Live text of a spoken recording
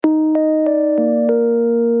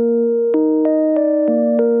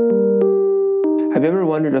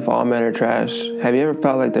wondered if all men are trash. Have you ever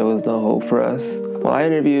felt like there was no hope for us? Well, I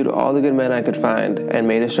interviewed all the good men I could find and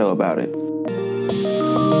made a show about it.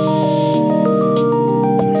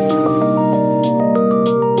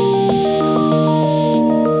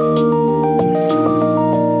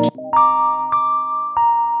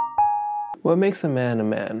 What makes a man a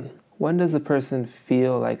man? When does a person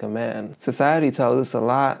feel like a man? Society tells us a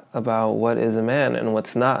lot about what is a man and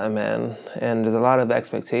what's not a man, and there's a lot of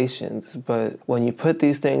expectations. But when you put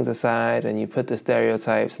these things aside and you put the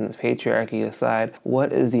stereotypes and the patriarchy aside,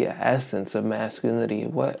 what is the essence of masculinity?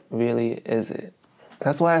 What really is it?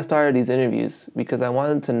 That's why I started these interviews, because I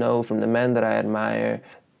wanted to know from the men that I admire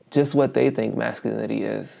just what they think masculinity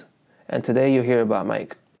is. And today you'll hear about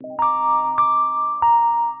Mike.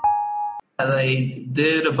 I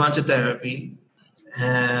did a bunch of therapy,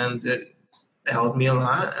 and it helped me a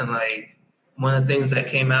lot. And one of the things that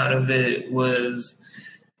came out of it was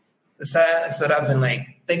the fact that I've been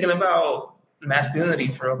thinking about masculinity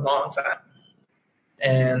for a long time.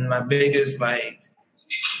 And my biggest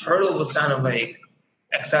hurdle was kind of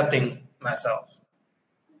accepting myself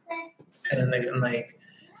and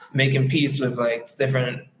making peace with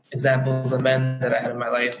different examples of men that I had in my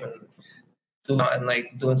life, and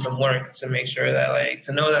doing some work to make sure that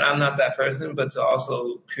to know that I'm not that person, but to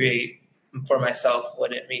also create for myself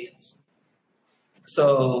what it means.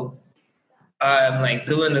 So I'm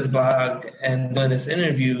doing this blog and doing this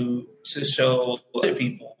interview to show other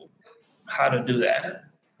people how to do that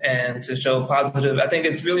and to show positive. I think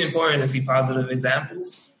it's really important to see positive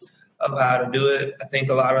examples of how to do it. I think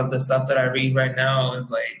a lot of the stuff that I read right now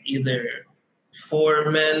is either for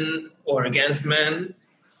men or against men.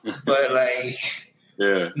 But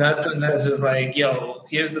nothing that's just yo,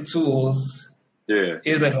 here's the tools. Yeah.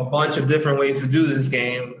 Here's a bunch of different ways to do this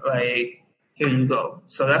game. Here you go.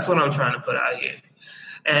 So that's what I'm trying to put out here.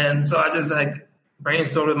 And so I just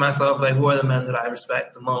brainstormed with myself, who are the men that I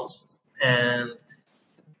respect the most? And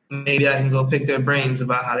maybe I can go pick their brains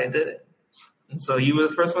about how they did it. And so you were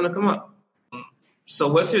the first one to come up.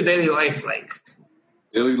 So what's your daily life like?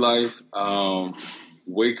 Daily life,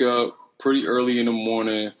 wake up pretty early in the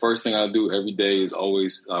morning. First thing I do every day is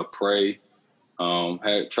always pray.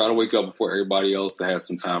 Try to wake up before everybody else to have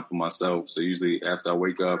some time for myself. So usually after I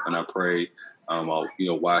wake up and I pray, I'll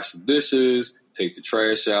wash the dishes, take the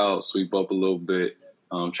trash out, sweep up a little bit,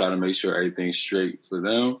 try to make sure everything's straight for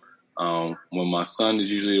them. When my son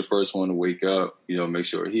is usually the first one to wake up, make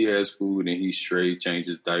sure he has food and he's straight, change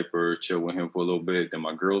his diaper, chill with him for a little bit. Then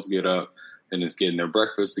my girls get up, then it's getting their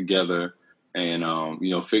breakfast together. And,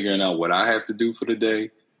 figuring out what I have to do for the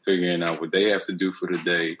day, figuring out what they have to do for the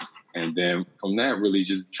day. And then from that, really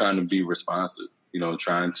just trying to be responsive,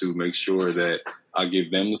 trying to make sure that I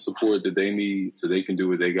give them the support that they need so they can do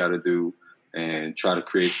what they got to do and try to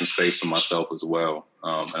create some space for myself as well.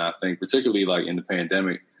 And I think particularly in the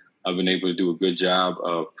pandemic, I've been able to do a good job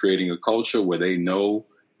of creating a culture where they know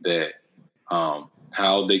that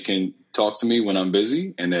how they can talk to me when I'm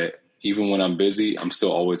busy, and that even when I'm busy, I'm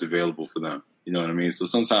still always available for them. You know what I mean? So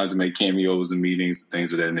sometimes I make cameos in meetings,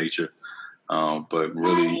 things of that nature. But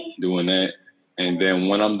really doing that. And then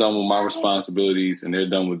when I'm done with my responsibilities and they're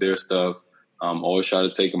done with their stuff, always try to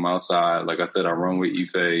take them outside. Like I said, I run with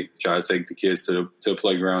Ife, try to take the kids to the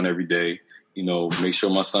playground every day. Make sure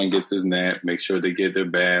my son gets his nap, make sure they get their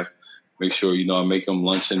bath, make sure, I make them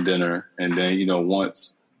lunch and dinner. And then,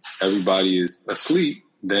 once everybody is asleep,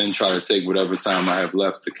 then try to take whatever time I have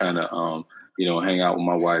left to kind of, hang out with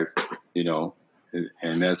my wife,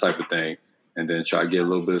 and that type of thing. And then try to get a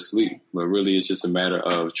little bit of sleep. But really, it's just a matter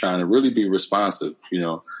of trying to really be responsive,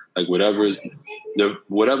 whatever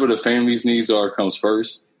the family's needs are comes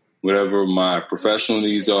first. Whatever my professional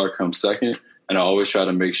needs are comes second. And I always try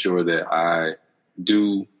to make sure that I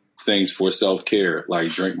do things for self-care,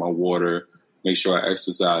 like drink my water, make sure I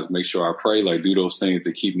exercise, make sure I pray, do those things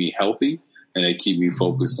that keep me healthy and they keep me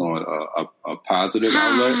focused on a positive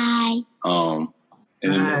outlet.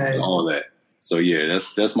 And all that. So yeah,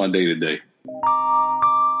 that's my day to day.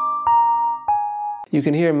 You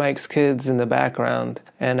can hear Mike's kids in the background,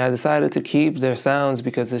 and I decided to keep their sounds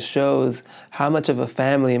because it shows how much of a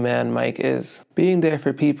family man Mike is. Being there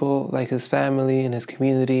for people like his family and his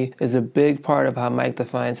community is a big part of how Mike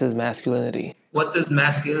defines his masculinity. What does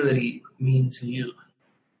masculinity mean to you?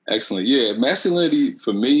 Excellent. Yeah, masculinity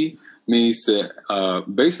for me means to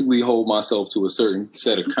basically hold myself to a certain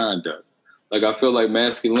set of conduct. I feel like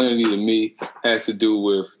masculinity to me has to do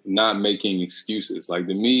with not making excuses. To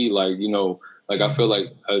me, I feel like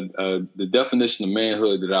the definition of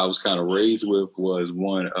manhood that I was kind of raised with was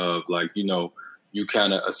one of you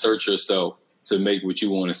kind of assert yourself to make what you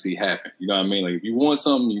want to see happen. You know what I mean? If you want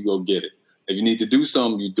something, you go get it. If you need to do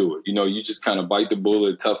something, you do it. You just kind of bite the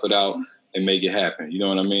bullet, tough it out, and make it happen. You know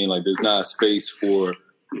what I mean? Like, there's not a space for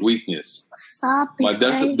weakness. My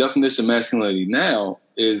definition of masculinity now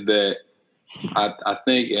is that I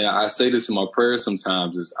think, and I say this in my prayers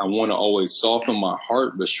sometimes, is I want to always soften my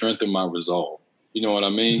heart but strengthen my resolve. You know what I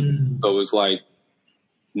mean? So it's like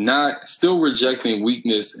not still rejecting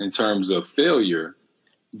weakness in terms of failure,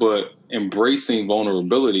 but embracing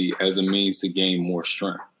vulnerability as a means to gain more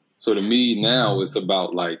strength. So to me now, it's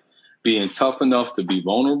about like being tough enough to be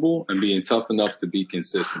vulnerable and being tough enough to be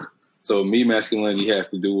consistent. So me, masculinity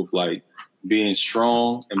has to do with like being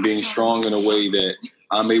strong and being strong in a way that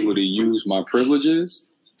I'm able to use my privileges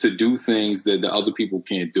to do things that the other people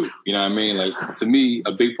can't do. You know what I mean? Like, to me,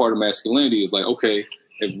 a big part of masculinity is like, okay,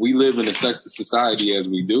 if we live in a sexist society as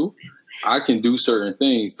we do, I can do certain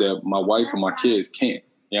things that my wife and my kids can't.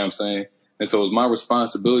 You know what I'm saying? And so it's my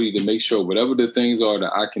responsibility to make sure whatever the things are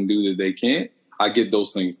that I can do that they can't, I get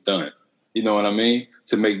those things done. You know what I mean?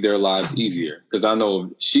 To make their lives easier. Because I know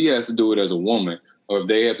if she has to do it as a woman, or if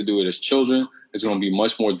they have to do it as children, it's going to be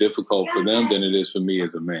much more difficult for them than it is for me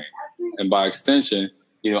as a man. And by extension,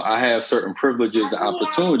 I have certain privileges and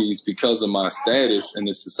opportunities because of my status in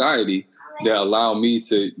the society that allow me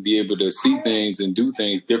to be able to see things and do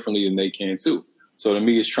things differently than they can too. So to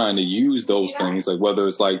me, it's trying to use those things, like whether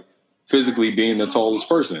it's like physically being the tallest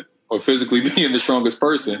person or physically being the strongest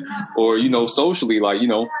person, or, socially, like,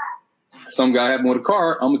 some guy happened with a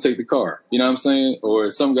car, I'm going to take the car. You know what I'm saying? Or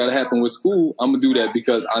some guy happen with school, I'm going to do that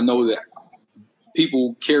because I know that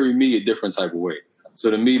people carry me a different type of way. So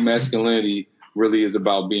to me, masculinity really is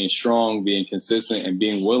about being strong, being consistent, and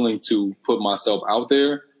being willing to put myself out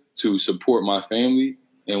there to support my family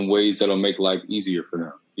in ways that'll make life easier for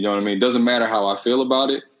them. You know what I mean? It doesn't matter how I feel about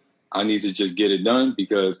it. I need to just get it done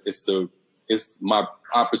because it's my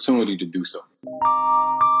opportunity to do so.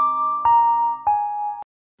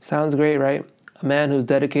 Sounds great, right? A man who's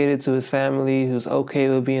dedicated to his family, who's okay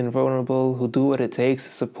with being vulnerable, who'll do what it takes to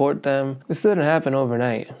support them. This didn't happen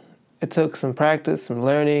overnight. It took some practice, some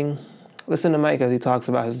learning. Listen to Mike as he talks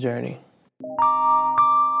about his journey.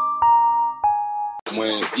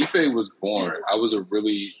 When Ife was born, I was a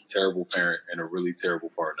really terrible parent and a really terrible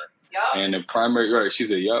partner. Yep. And the primary, right, she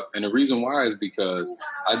said, yep. And the reason why is because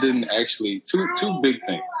I didn't actually, two big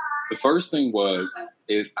things. The first thing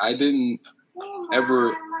is I didn't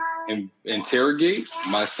ever interrogate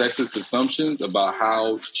my sexist assumptions about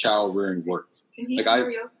how child rearing works.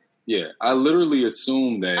 I literally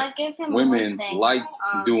assumed that women liked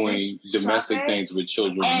doing domestic things with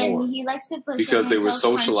children more because they were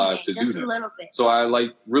socialized to do them. So I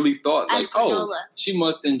really thought she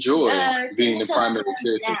must enjoy being the primary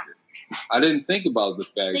caretaker. I didn't think about the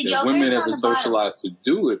fact that women have been socialized to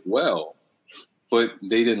do it well, but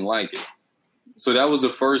they didn't like it. So that was the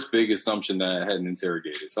first big assumption that I hadn't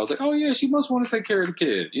interrogated. So I was like, oh yeah, she must want to take care of the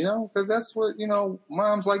kid, because that's what,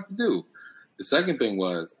 moms like to do. The second thing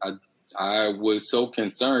was I was so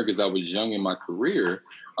concerned because I was young in my career.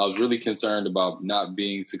 I was really concerned about not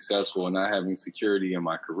being successful and not having security in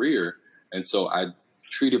my career. And so I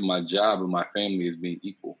treated my job and my family as being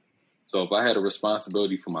equal. So if I had a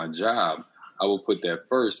responsibility for my job, I would put that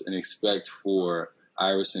first and expect for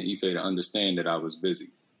Iris and Ife to understand that I was busy,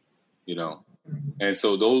 And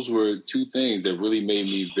so those were two things that really made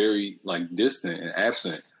me very distant and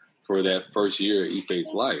absent for that first year of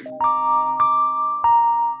Ife's life.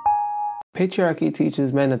 Patriarchy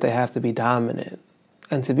teaches men that they have to be dominant.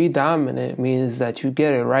 And to be dominant means that you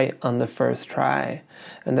get it right on the first try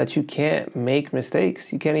and that you can't make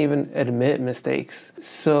mistakes. You can't even admit mistakes.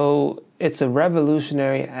 So it's a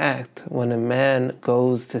revolutionary act when a man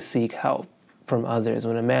goes to seek help from others,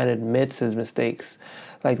 when a man admits his mistakes,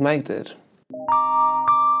 like Mike did.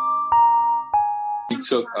 He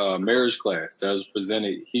took a marriage class that was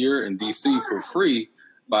presented here in D.C. for free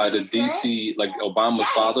by the D.C. Obama's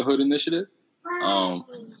Fatherhood Initiative.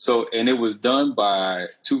 And it was done by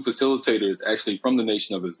two facilitators actually from the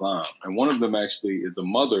Nation of Islam. And one of them actually is the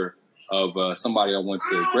mother of somebody I went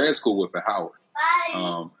to grad school with at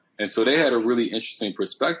Howard. And so they had a really interesting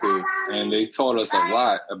perspective, and they taught us a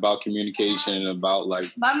lot about communication and about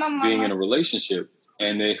being in a relationship.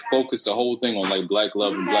 And they focused the whole thing on Black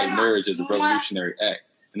love and Black marriage as a revolutionary act.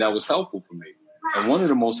 And that was helpful for me. And one of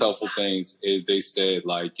the most helpful things is they said,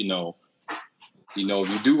 if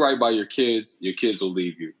you do right by your kids will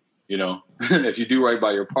leave you, If you do right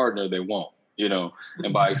by your partner, they won't,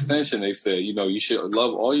 And by extension, they said, you should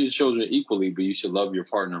love all your children equally, but you should love your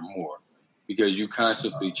partner more because you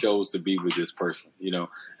consciously chose to be with this person,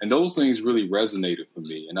 And those things really resonated for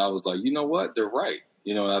me. And I was like, you know what? They're right.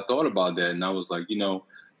 And I thought about that and I was like,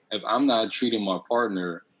 if I'm not treating my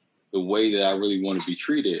partner the way that I really want to be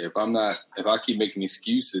treated. If I keep making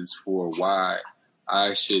excuses for why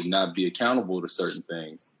I should not be accountable to certain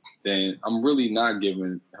things, then I'm really not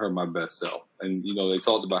giving her my best self. And, they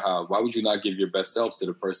talked about why would you not give your best self to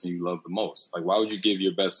the person you love the most? Like, why would you give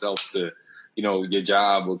your best self to, your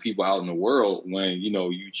job or people out in the world when,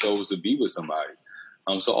 you chose to be with somebody?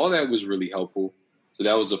 So all that was really helpful. So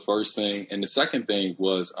that was the first thing. And the second thing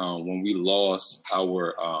was when we lost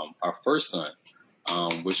our first son,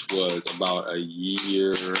 which was about a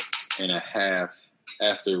year and a half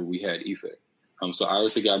after we had Ife. So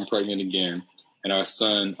Iris had gotten pregnant again, and our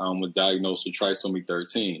son was diagnosed with trisomy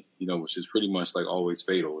 13, which is pretty much like always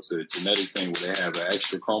fatal. It's a genetic thing where they have an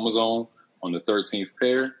extra chromosome on the 13th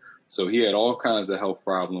pair. So he had all kinds of health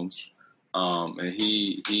problems, and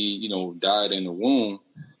he died in the womb.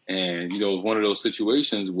 And, it was one of those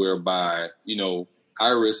situations whereby,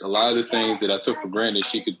 Iris, a lot of the things that I took for granted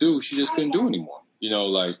she could do, she just couldn't do anymore.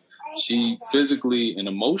 Like she physically and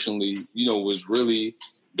emotionally, was really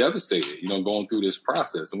devastated, going through this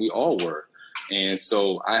process. And we all were. And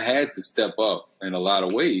so I had to step up in a lot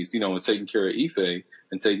of ways, in taking care of Ife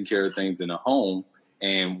and taking care of things in the home.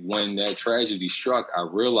 And when that tragedy struck, I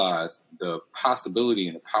realized the possibility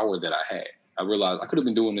and the power that I had. I realized I could have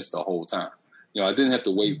been doing this the whole time. I didn't have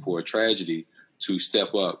to wait for a tragedy to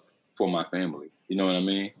step up for my family. You know what I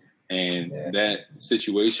mean? And that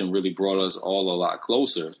situation really brought us all a lot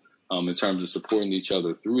closer in terms of supporting each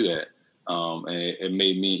other through that. And it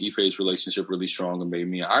made me and Ife's relationship really strong. It made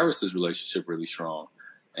me and Iris's relationship really strong.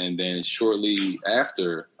 And then shortly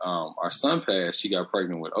after our son passed, she got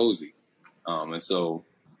pregnant with Ozzy. And so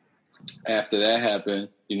after that happened,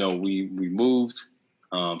 we moved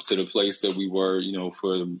to the place that we were,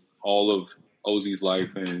 for all of Ozzy's life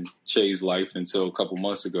and Che's life until a couple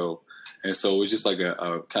months ago. And so it was just like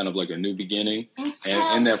a kind of like a new beginning.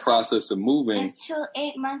 And in that process of moving. Until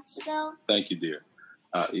 8 months ago. Thank you, dear.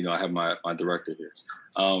 I have my director here.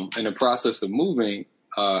 In the process of moving,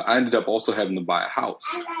 I ended up also having to buy a house.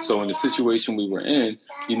 So in the situation we were in,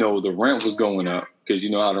 the rent was going up because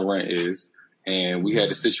you know how the rent is. And we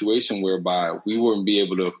had a situation whereby we wouldn't be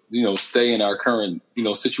able to, stay in our current,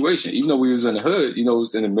 situation. Even though we was in the hood, it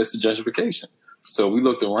was in the midst of gentrification. So we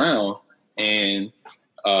looked around and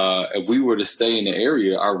if we were to stay in the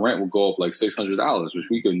area, our rent would go up like $600, which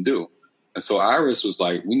we couldn't do. And so Iris was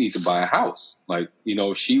like, we need to buy a house. Like,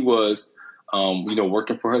 she was,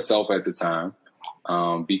 working for herself at the time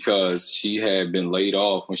because she had been laid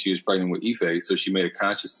off when she was pregnant with Ife. So she made a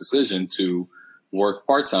conscious decision to work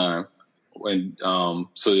part-time and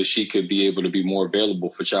so that she could be able to be more available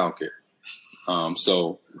for childcare.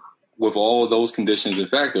 So with all of those conditions in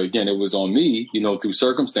factor, again, it was on me, through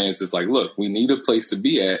circumstances like, look, we need a place to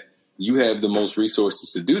be at. You have the most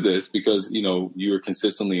resources to do this because, you're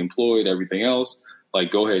consistently employed, everything else, like,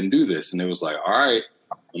 go ahead and do this. And it was like, all right,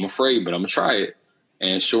 I'm afraid, but I'm gonna try it.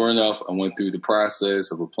 And sure enough, I went through the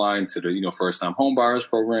process of applying to the, first-time homebuyers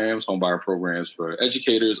programs, homebuyer programs for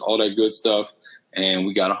educators, all that good stuff. And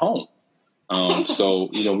we got a home. So,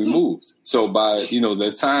 we moved. So by,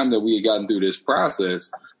 the time that we had gotten through this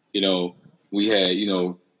process, we had,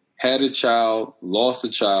 had a child, lost a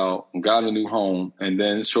child, got a new home. And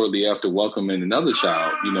then shortly after welcoming another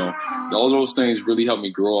child, all those things really helped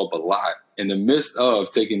me grow up a lot in the midst of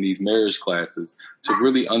taking these marriage classes to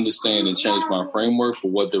really understand and change my framework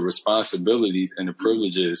for what the responsibilities and the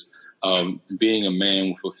privileges of being a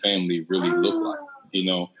man with a family really look like,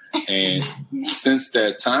 And since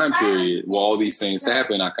that time period, where all these things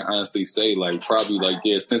happened, I can honestly say,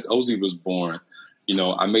 since Ozzy was born,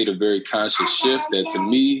 I made a very conscious shift that to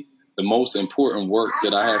me, the most important work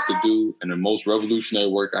that I have to do and the most revolutionary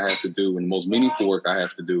work I have to do and the most meaningful work I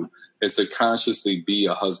have to do is to consciously be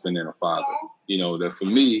a husband and a father. That for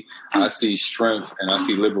me, I see strength and I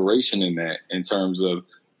see liberation in that in terms of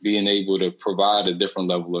being able to provide a different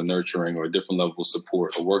level of nurturing or a different level of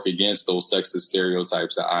support or work against those sexist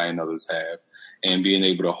stereotypes that I and others have and being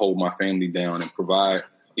able to hold my family down and provide,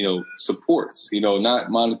 supports, not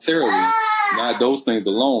monetarily, not those things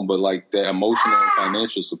alone, but like that emotional and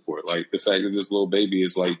financial support. Like the fact that this little baby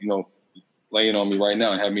is like, laying on me right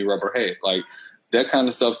now and having me rub her head. Like that kind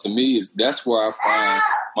of stuff to me that's where I find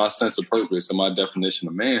my sense of purpose and my definition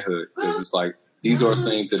of manhood. Because it's like, these are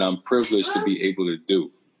things that I'm privileged to be able to do.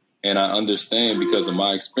 And I understand because of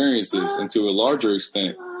my experiences and to a larger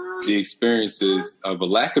extent, the experiences of a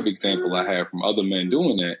lack of example I have from other men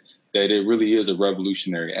doing that it really is a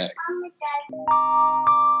revolutionary act.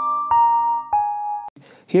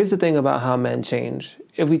 Here's the thing about how men change.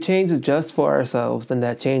 If we change just for ourselves, then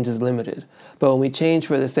that change is limited. But when we change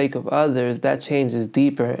for the sake of others, that change is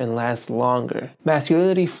deeper and lasts longer.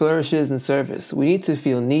 Masculinity flourishes in service. We need to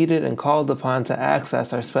feel needed and called upon to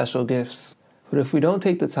access our special gifts. But if we don't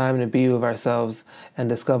take the time to be with ourselves and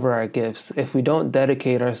discover our gifts, if we don't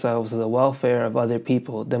dedicate ourselves to the welfare of other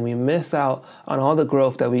people, then we miss out on all the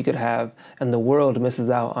growth that we could have, and the world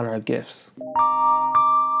misses out on our gifts.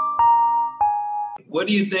 What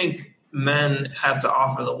do you think men have to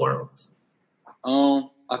offer the world?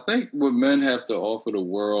 I think what men have to offer the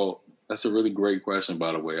world, that's a really great question,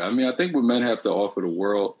 by the way. I mean, I think what men have to offer the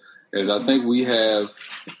world is I think we have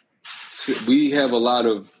a lot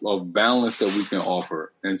of balance that we can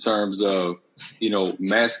offer in terms of,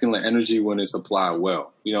 masculine energy when it's applied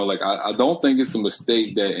well. Like I don't think it's a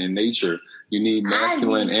mistake that in nature you need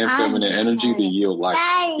masculine and feminine energy to yield life.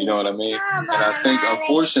 You know what I mean? And I think,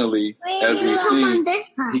 unfortunately, as we've seen,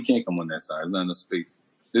 he can't come on that side. There's not enough space.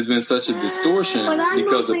 There's been such a distortion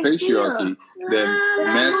because of patriarchy that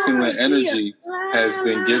masculine energy has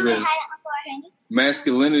been given,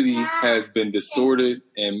 masculinity has been distorted,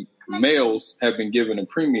 and males have been given a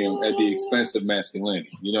premium at the expense of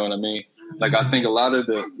masculinity. You know what I mean? Like, I think a lot of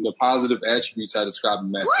the positive attributes I describe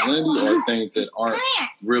in masculinity are things that aren't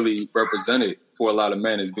really represented for a lot of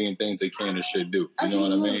men as being things they can or should do. You know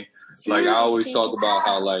what I mean? Like, I always talk about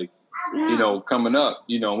how, like, coming up,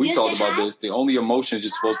 we talked about this, the only emotions you're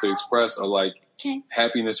supposed to express are like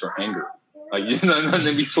happiness or anger. Like, there's nothing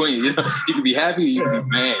in between. You can be happy or you can be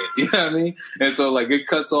mad. You know what I mean? And so, like, it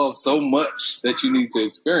cuts off so much that you need to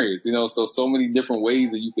experience, so many different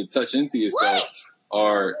ways that you could touch into yourself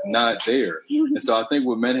are not there. And so I think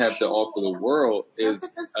what men have to offer the world is,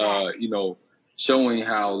 showing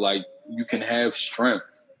how, like, you can have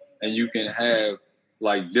strength and you can have,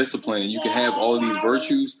 like, discipline, and you can have all these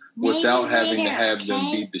virtues without having to have them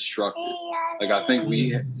be destructive. Like, I think we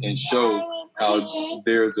can show how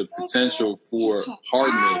there's a potential for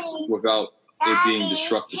hardness without it being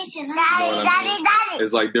destructive. You know what I mean?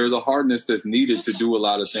 It's like there's a hardness that's needed to do a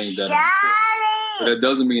lot of things that are important. But that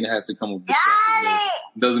doesn't mean it has to come with destructiveness.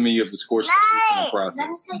 It doesn't mean you have to scorch the earth in the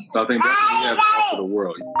process. So I think that's what we have to offer the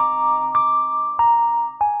world.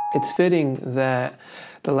 It's fitting that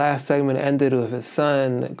the last segment ended with his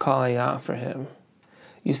son calling out for him.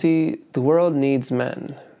 You see, the world needs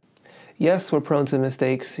men. Yes, we're prone to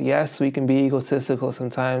mistakes. Yes, we can be egotistical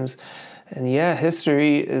sometimes. And yeah,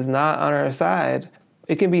 history is not on our side.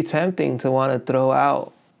 It can be tempting to want to throw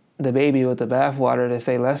out the baby with the bathwater to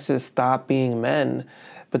say, let's just stop being men.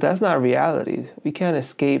 But that's not reality. We can't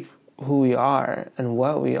escape who we are and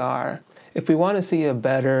what we are. If we want to see a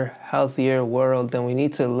better, healthier world, then we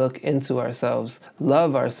need to look into ourselves,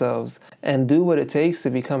 love ourselves, and do what it takes to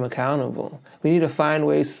become accountable. We need to find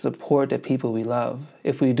ways to support the people we love.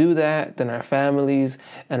 If we do that, then our families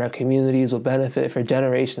and our communities will benefit for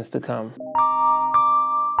generations to come.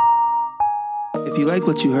 If you like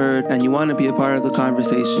what you heard and you want to be a part of the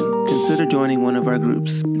conversation, consider joining one of our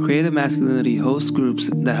groups. Creative Masculinity hosts groups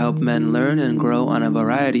that help men learn and grow on a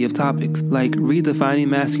variety of topics, like redefining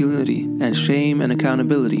masculinity and shame and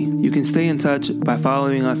accountability. You can stay in touch by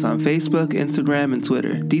following us on Facebook, Instagram, and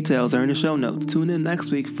Twitter. Details are in the show notes. Tune in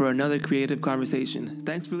next week for another creative conversation.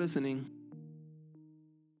 Thanks for listening.